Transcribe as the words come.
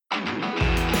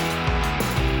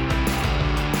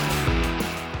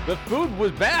The food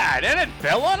was bad, and it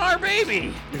fell on our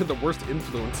baby. You're the worst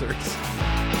influencers.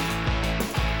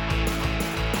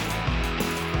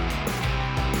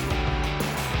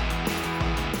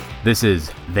 This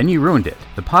is Then You Ruined It,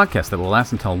 the podcast that will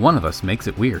last until one of us makes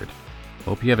it weird.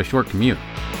 Hope you have a short commute.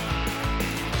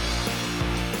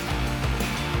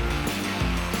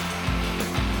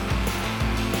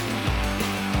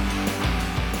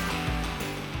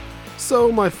 So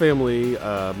my family,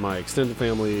 my extended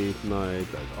family,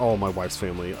 all my wife's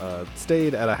family,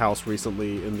 stayed at a house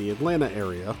recently in the Atlanta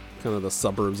area, kind of the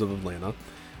suburbs of Atlanta.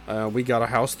 We got a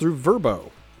house through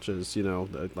Vrbo, which is,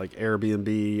 like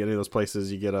Airbnb, any of those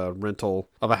places you get a rental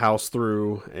of a house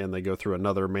through, and they go through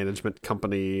another management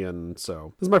company. And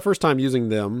so this is my first time using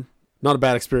them. Not a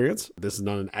bad experience. This is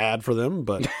not an ad for them,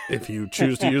 but if you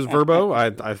choose to use Vrbo,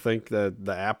 I think that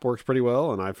the app works pretty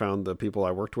well, and I found the people I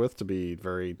worked with to be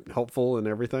very helpful in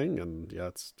everything, and yeah,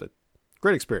 it's a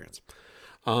great experience.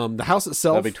 The house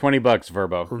itself... That'll be $20,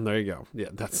 Vrbo. There you go. Yeah,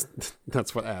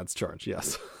 that's what ads charge,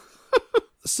 yes.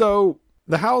 So,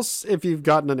 the house, if you've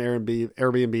gotten an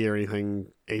Airbnb or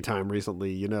anything anytime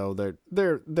recently,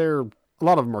 they're a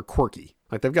lot of them are quirky.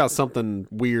 Like, they've got something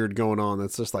weird going on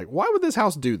that's just like, why would this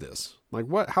house do this? Like,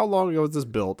 how long ago was this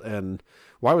built, and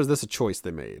why was this a choice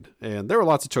they made? And there were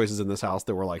lots of choices in this house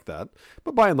that were like that.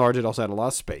 But by and large, it also had a lot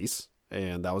of space,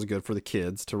 and that was good for the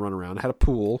kids to run around. It had a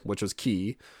pool, which was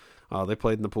key. They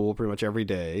played in the pool pretty much every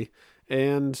day.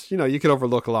 And, you could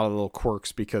overlook a lot of the little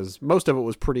quirks because most of it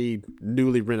was pretty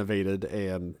newly renovated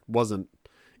and wasn't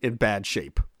in bad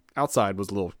shape. Outside was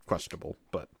a little questionable,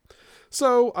 but...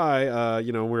 So I,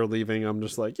 we were leaving. I'm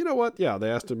just like, you know what? Yeah,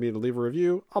 they asked me to leave a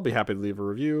review. I'll be happy to leave a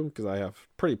review because I have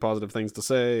pretty positive things to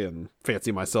say and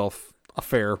fancy myself a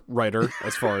fair writer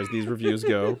as far as these reviews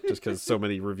go. Just because so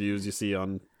many reviews you see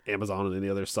on Amazon and any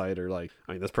other site are like,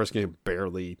 this person can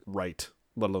barely write,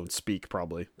 let alone speak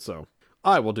probably. So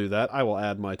I will do that. I will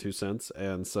add my 2 cents.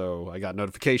 And so I got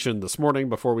notification this morning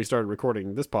before we started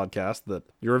recording this podcast that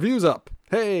your review's up.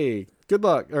 Hey, good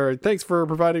luck. Or thanks for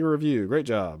providing a review. Great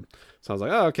job. So I was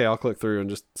like, oh, okay, I'll click through and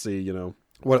just see,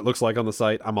 what it looks like on the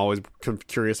site. I'm always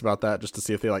curious about that just to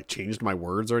see if they changed my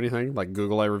words or anything. Like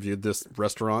Google, I reviewed this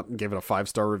restaurant and gave it a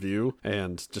 5-star review,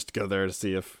 and just to go there to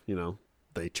see if,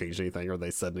 they changed anything or they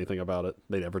said anything about it.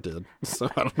 They never did. So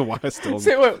I don't know why I still...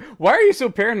 Why are you so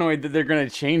paranoid that they're going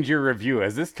to change your review?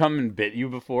 Has this come and bit you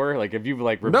before? Like, have you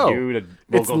reviewed a local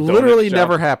it's literally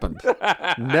never happened.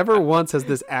 Never once has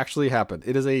this actually happened.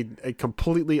 It is a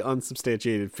completely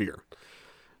unsubstantiated fear.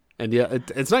 And yeah,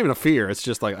 it's not even a fear. It's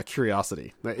just like a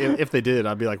curiosity. If they did,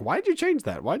 I'd be like, why did you change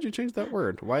that? Why did you change that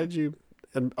word? Why did you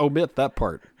omit that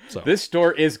part? So this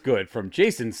store is good from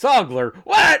Jason Sogler.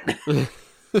 What?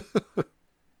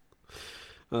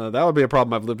 That would be a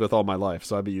problem I've lived with all my life,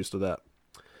 so I'd be used to that.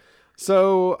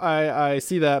 So I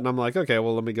see that, and I'm like, okay,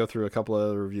 well, let me go through a couple of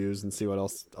other reviews and see what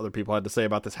else other people had to say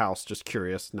about this house. Just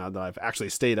curious. Now that I've actually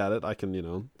stayed at it, I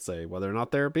can, say whether or not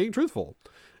they're being truthful.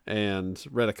 And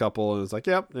read a couple, and it's like,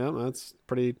 yeah, that's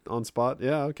pretty on spot.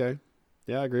 Yeah, okay.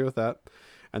 Yeah, I agree with that.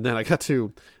 And then I got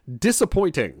to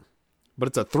disappointing, but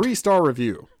it's a 3-star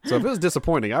review. So if it was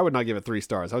disappointing, I would not give it 3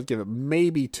 stars. I would give it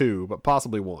maybe 2, but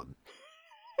possibly 1.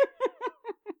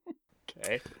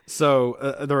 Okay.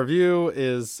 So the review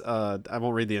is, I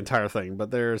won't read the entire thing,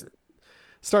 but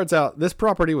starts out, this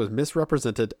property was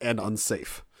misrepresented and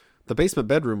unsafe. The basement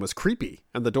bedroom was creepy,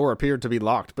 and the door appeared to be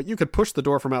locked, but you could push the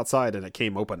door from outside and it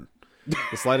came open.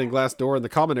 The sliding glass door in the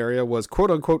common area was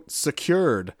quote-unquote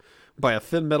secured by a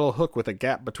thin metal hook with a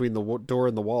gap between the door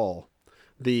and the wall.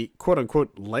 The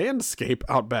quote-unquote landscape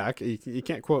out back, you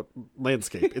can't quote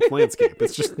landscape, it's landscape.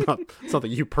 It's just not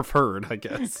something you preferred, I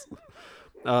guess.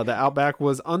 The outback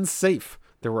was unsafe.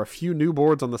 There were a few new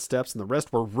boards on the steps, and the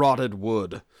rest were rotted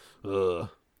wood. Ugh.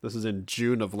 This is in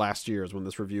June of last year is when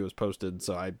this review was posted,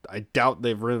 so I doubt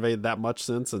they've renovated that much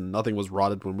since, and nothing was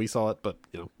rotted when we saw it, but,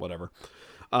 whatever.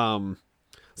 So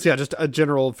yeah, just a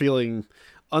general feeling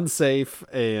unsafe,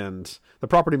 and the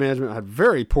property management had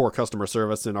very poor customer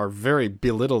service and are very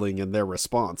belittling in their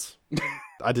response.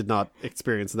 I did not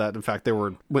experience that. In fact, they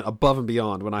went above and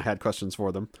beyond when I had questions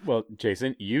for them. Well,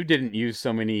 Jason, you didn't use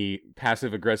so many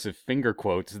passive-aggressive finger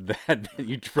quotes that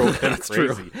you drove them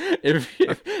crazy.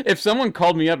 True. If someone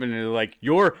called me up and they're like,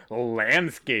 your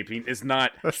landscaping is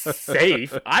not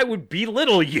safe, I would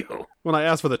belittle you. When I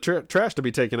asked for the trash to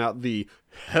be taken out, the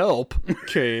help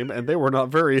came, and they were not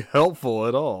very helpful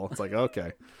at all. It's like,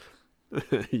 okay,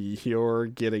 you're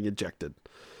getting ejected.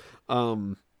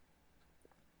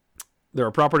 There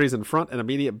are properties in front and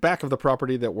immediate back of the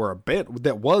property that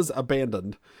was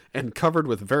abandoned and covered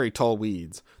with very tall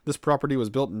weeds. This property was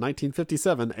built in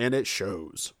 1957, and it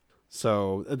shows.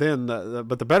 So then,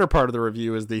 but the better part of the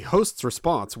review is the host's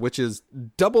response, which is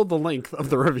double the length of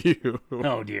the review.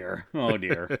 Oh dear. Oh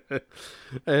dear.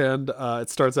 And it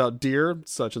starts out, "Dear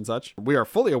such and such, we are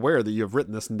fully aware that you have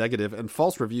written this negative and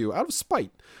false review out of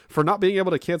spite for not being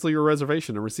able to cancel your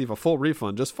reservation and receive a full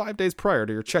refund just 5 days prior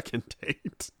to your check-in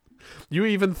date. You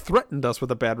even threatened us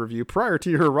with a bad review prior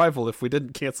to your arrival if we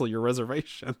didn't cancel your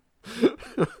reservation.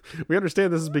 We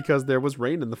understand this is because there was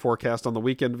rain in the forecast on the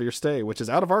weekend of your stay, which is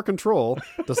out of our control,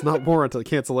 does not warrant a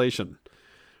cancellation.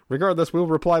 Regardless, we'll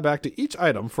reply back to each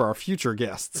item for our future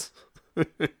guests."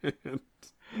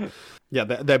 Yeah,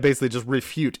 that basically just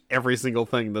refute every single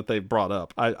thing that they've brought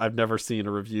up. I've never seen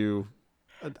a review.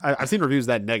 I've seen reviews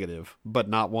that negative, but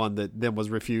not one that then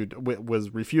was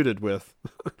refuted with,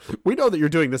 "We know that you're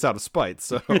doing this out of spite,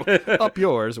 so up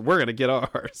yours, we're going to get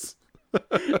ours."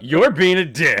 You're being a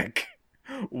dick.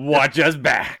 Watch us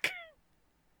back.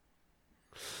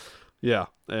 Yeah,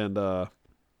 and I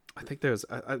think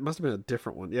it must have been a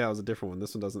different one. Yeah, it was a different one.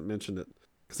 This one doesn't mention it.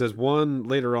 Because there's one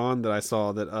later on that I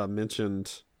saw that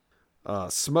mentioned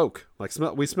smoke.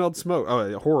 We smelled smoke.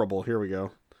 Oh, horrible. Here we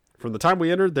go. "From the time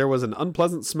we entered, there was an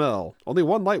unpleasant smell. Only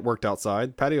one light worked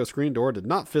outside. Patio screen door did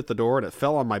not fit the door, and it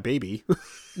fell on my baby."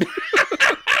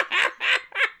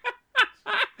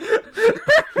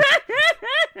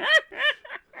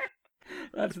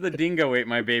 That's the dingo ate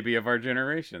my baby of our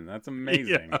generation. That's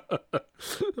amazing. Yeah.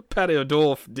 "Patio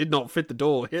door did not fit the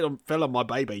door. Fell on my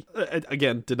baby."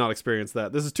 Again, did not experience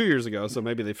that. This is 2 years ago, so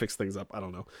maybe they fixed things up. I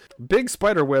don't know. "Big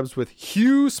spider webs with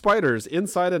huge spiders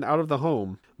inside and out of the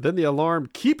home. Then the alarm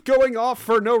keep going off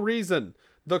for no reason.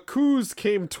 The coos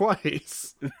came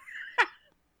twice."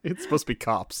 It's supposed to be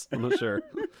cops. I'm not sure.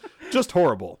 Just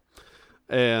horrible.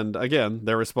 And again,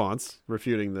 their response,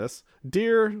 refuting this.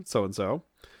 "Dear so-and-so,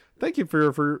 thank you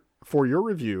for your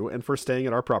review and for staying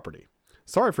at our property.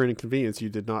 Sorry for any inconvenience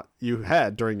you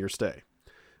had during your stay.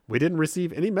 We didn't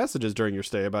receive any messages during your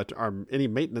stay about any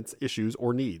maintenance issues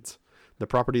or needs. The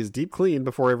property is deep cleaned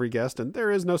before every guest and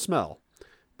there is no smell.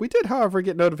 We did, however,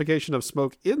 get notification of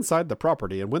smoke inside the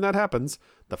property, and when that happens,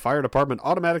 the fire department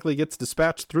automatically gets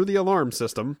dispatched through the alarm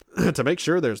system to make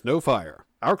sure there's no fire.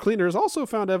 Our cleaners also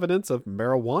found evidence of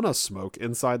marijuana smoke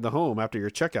inside the home after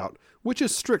your checkout, which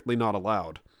is strictly not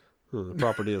allowed. The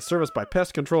property is serviced by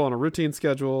pest control on a routine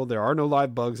schedule. There are no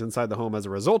live bugs inside the home as a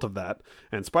result of that,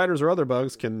 and spiders or other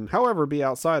bugs can, however, be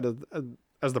outside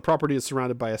as the property is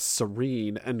surrounded by a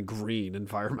serene and green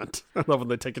environment." I love when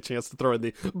they take a chance to throw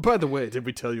in "by the way, did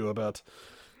we tell you about..."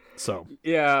 So.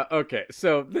 Yeah, okay.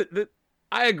 So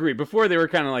I agree. Before they were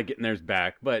kind of like getting theirs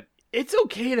back, but it's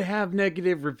okay to have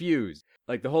negative reviews.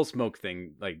 Like the whole smoke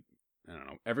thing, like, I don't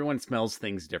know, everyone smells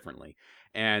things differently.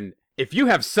 And if you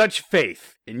have such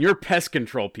faith in your pest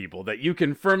control people that you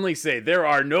can firmly say there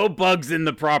are no bugs in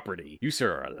the property, you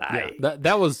sir are lying. Yeah,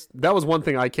 that was one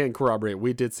thing I can corroborate.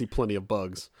 We did see plenty of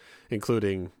bugs,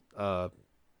 including a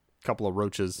couple of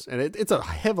roaches, and it's a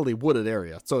heavily wooded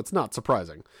area, so it's not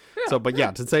surprising. Yeah, so, but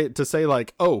yeah, to say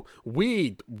like, "Oh,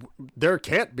 there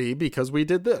can't be because we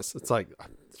did this," it's like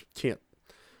you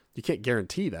can't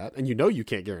guarantee that, and you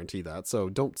can't guarantee that, so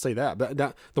don't say that. But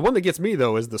the one that gets me,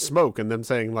 though, is the smoke, and them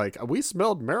saying, like, "We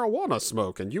smelled marijuana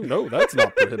smoke," and that's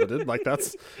not prohibited. Like,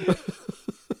 that's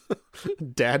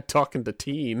dad talking to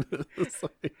teen. It's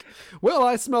like, "Well,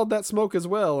 I smelled that smoke as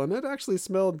well, and it actually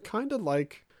smelled kind of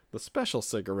like the special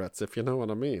cigarettes, if you know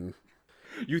what I mean."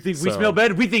 You think we smell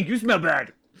bad? We think you smell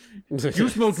bad. You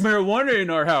smoked marijuana in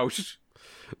our house.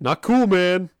 Not cool,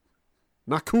 man.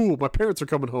 Not cool. My parents are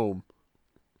coming home.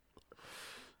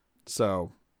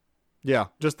 So, yeah,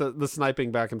 just the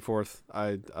sniping back and forth.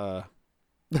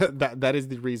 That is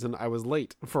the reason I was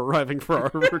late for arriving for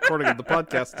our recording of the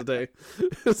podcast today.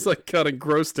 It's like got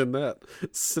engrossed in that,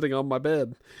 sitting on my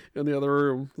bed in the other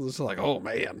room. It's just like, oh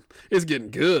man, it's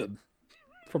getting good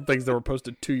from things that were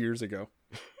posted 2 years ago.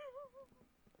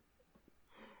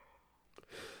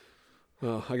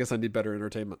 I guess I need better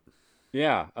entertainment.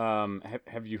 Yeah.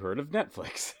 Have you heard of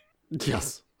Netflix?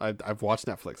 Yes, I've watched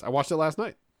Netflix. I watched it last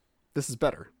night. This is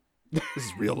better. This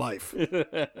is real life.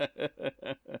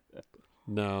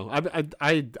 No,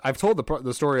 I've told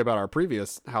the story about our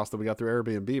previous house that we got through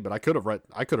Airbnb, but I could have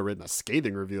written a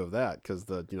scathing review of that because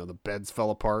the beds fell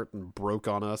apart and broke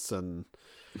on us, and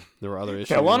there were other issues.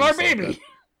 Fell on our baby.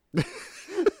 The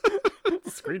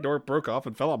screen door broke off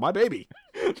and fell on my baby.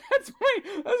 That's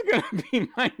gonna be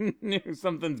my new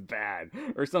something's bad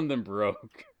or something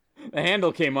broke. The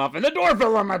handle came off and the door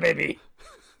fell on my baby.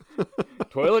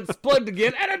 Toilet's plugged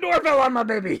again and a door fell on my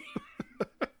baby.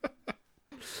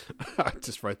 I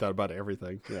just write that about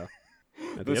everything. Yeah.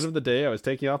 At the end of the day, I was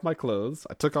taking off my clothes.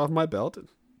 I took off my belt. And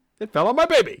it fell on my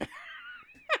baby.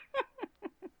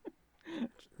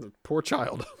 Poor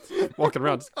child. Walking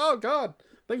around. Oh, God.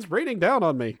 Things raining down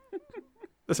on me.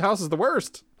 This house is the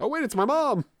worst. Oh, wait, it's my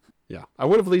mom. Yeah. I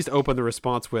would have at least opened the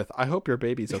response with, I hope your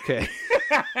baby's okay.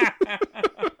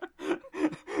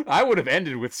 I would have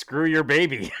ended with, screw your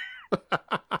baby.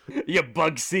 You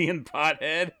bug-seeing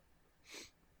pothead.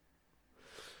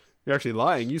 You're actually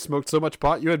lying. You smoked so much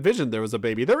pot, you envisioned there was a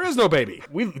baby. There is no baby.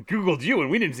 We Googled you, and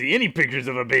we didn't see any pictures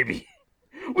of a baby.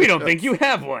 We don't think you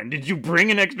have one. Did you bring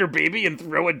an extra baby and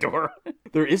throw a door?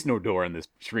 There is no door on this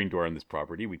screen door on this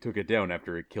property. We took it down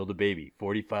after it killed a baby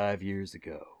 45 years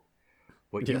ago.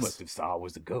 What you must have saw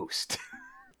was a ghost.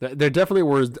 There definitely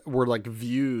were like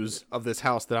views of this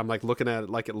house that I'm like looking at it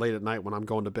like at late at night when I'm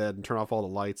going to bed and turn off all the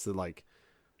lights. That like,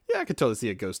 yeah, I could totally see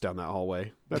a ghost down that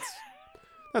hallway.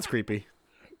 That's creepy.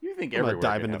 You think I'm gonna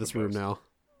dive into this room now.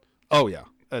 Oh yeah,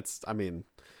 it's an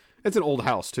old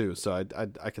house too, so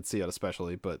I could see it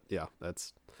especially. But yeah,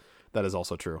 that is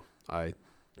also true. I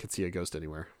could see a ghost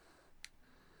anywhere.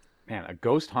 Man, a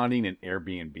ghost haunting an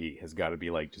Airbnb has got to be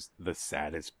like just the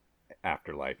saddest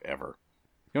afterlife ever.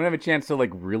 You don't have a chance to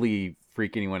like really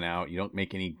freak anyone out. You don't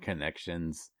make any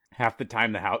connections. Half the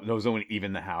time the house, those aren't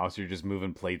even the house. You're just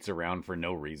moving plates around for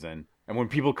no reason. And when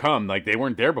people come, like they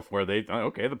weren't there before,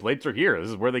 okay, the plates are here. This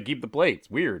is where they keep the plates.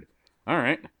 Weird. All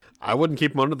right. I wouldn't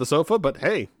keep them under the sofa, but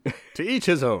hey, to each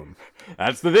his own.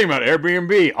 That's the thing about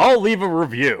Airbnb. I'll leave a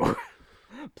review.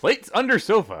 Plates under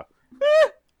sofa.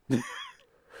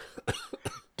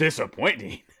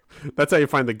 Disappointing. That's how you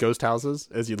find the ghost houses,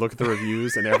 as you look at the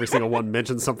reviews and every single one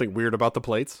mentions something weird about the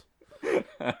plates.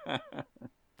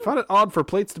 Found it odd for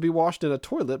plates to be washed in a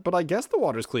toilet, but I guess the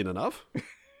water's clean enough.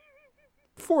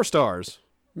 4 stars.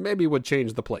 Maybe would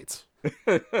change the plates.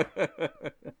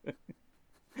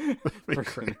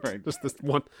 Right. Just this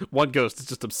one ghost is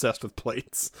just obsessed with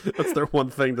plates. That's their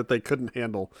one thing that they couldn't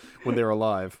handle when they were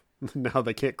alive. Now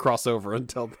they can't cross over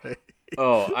until they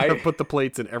put the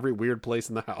plates in every weird place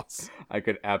in the house. I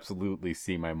could absolutely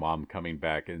see my mom coming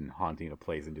back and haunting a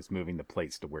place and just moving the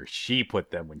plates to where she put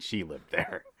them when she lived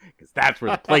there. Because that's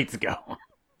where the plates go.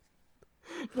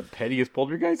 The pettiest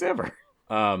poltergeist ever.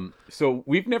 So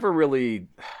we've never really,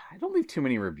 I don't leave too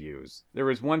many reviews. There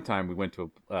was one time we went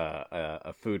to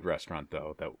a food restaurant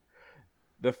though, that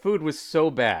the food was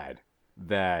so bad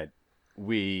that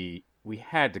we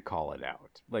had to call it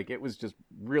out. Like it was just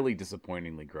really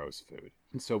disappointingly gross food.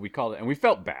 And so we called it, and we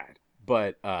felt bad,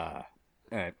 but,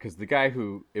 cause the guy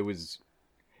it was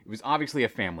obviously a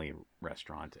family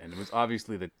restaurant, and it was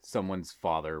obviously that someone's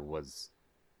father was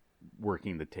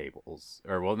working the tables,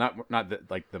 or well, not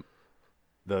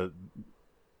the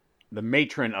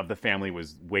matron of the family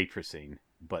was waitressing,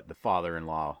 but the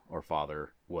father-in-law or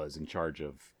father was in charge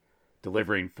of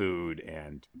delivering food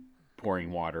and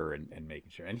pouring water and making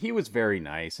sure. And he was very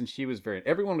nice, and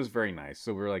everyone was very nice.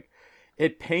 So we were like,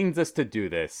 it pains us to do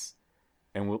this,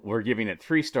 and we're giving it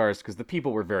 3 stars because the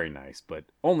people were very nice, but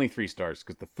only 3 stars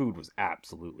because the food was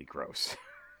absolutely gross.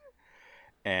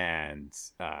 And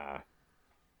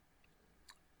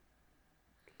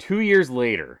 2 years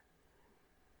later,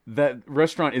 that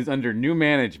restaurant is under new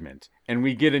management, and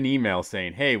we get an email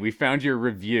saying, hey, we found your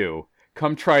review.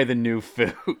 Come try the new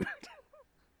food.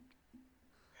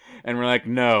 And we're like,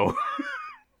 no.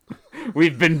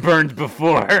 We've been burned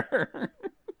before.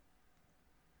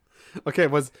 Okay,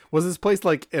 was this place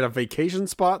like in a vacation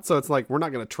spot? So it's like, we're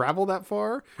not going to travel that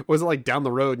far? Or was it like down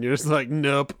the road and you're just like,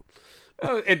 nope.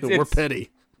 We're petty.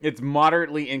 It's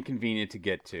moderately inconvenient to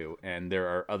get to, and there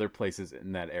are other places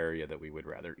in that area that we would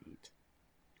rather eat.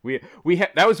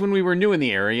 That was when we were new in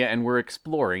the area and we're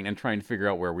exploring and trying to figure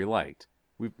out where we liked.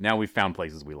 We've found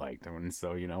places we liked, and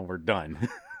so we're done.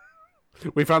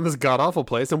 We found this god-awful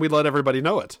place, and we let everybody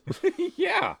know it.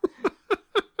 Yeah.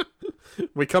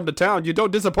 We come to town, you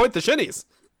don't disappoint the shinnies.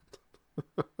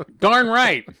 Darn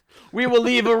right. We will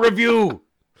leave a review.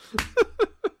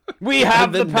 We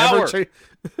have the power.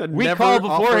 We call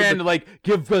beforehand to like,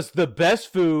 give us the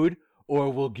best food,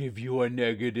 or we'll give you a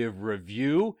negative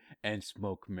review and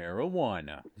smoke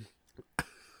marijuana.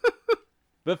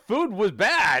 The food was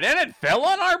bad, and it fell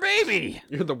on our baby.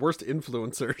 You're the worst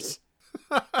influencers.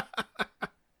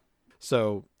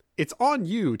 So it's on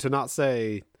you to not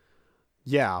say,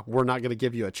 yeah, we're not going to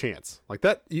give you a chance. Like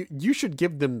that, you should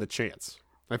give them the chance.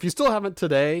 If you still haven't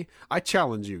today, I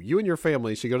challenge you. You and your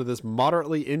family should go to this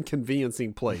moderately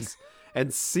inconveniencing place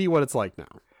and see what it's like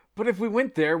now. But if we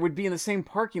went there, we'd be in the same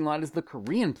parking lot as the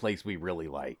Korean place we really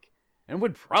like, and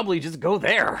would probably just go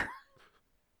there.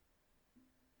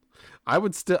 I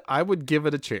would give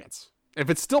it a chance. If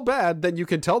it's still bad, then you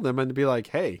can tell them and be like,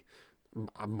 hey,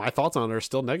 my thoughts on it are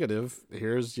still negative.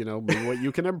 Here's, maybe what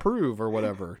you can improve or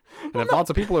whatever. And if lots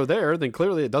of people are there, then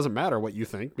clearly it doesn't matter what you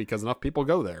think because enough people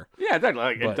go there. Yeah, exactly.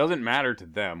 It doesn't matter to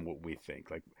them what we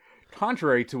think. Like,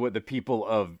 contrary to what the people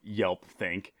of Yelp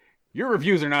think, your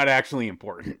reviews are not actually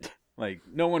important. Like,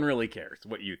 no one really cares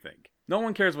what you think. No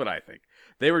one cares what I think.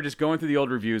 They were just going through the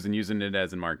old reviews and using it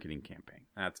as a marketing campaign.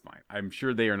 That's fine. I'm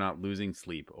sure they are not losing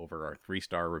sleep over our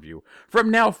 3-star review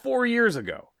from now 4 years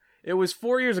ago. It was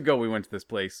 4 years ago we went to this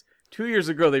place. 2 years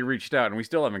ago they reached out, and we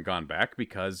still haven't gone back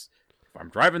because if I'm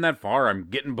driving that far, I'm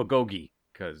getting bulgogi.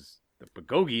 Because the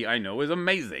bulgogi I know is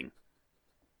amazing.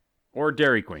 Or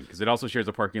Dairy Queen, because it also shares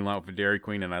a parking lot with Dairy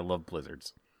Queen, and I love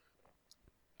blizzards.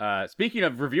 Speaking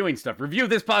of reviewing stuff, review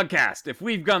this podcast. If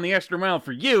we've gone the extra mile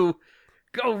for you,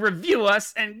 go review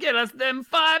us and get us them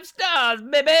 5 stars,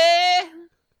 baby!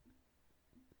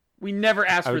 We never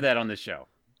ask for that on this show.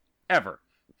 Ever.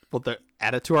 Well,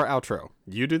 add it to our outro.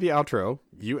 You do the outro.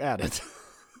 You add it.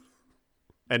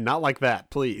 And not like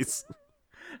that, please.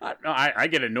 I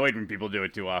get annoyed when people do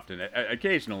it too often.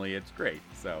 Occasionally, it's great.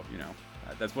 So,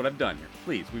 that's what I've done here.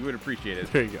 Please, we would appreciate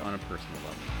it there you go. On a personal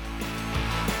level.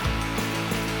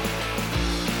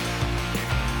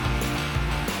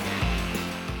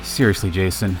 Seriously,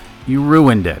 Jason, you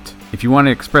ruined it. If you want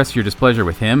to express your displeasure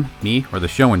with him, me, or the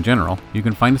show in general, you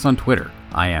can find us on Twitter.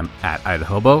 I am at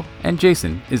Idahobo, and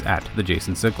Jason is at the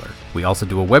Jason Sigler. We also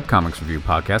do a webcomics review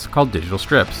podcast called Digital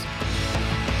Strips.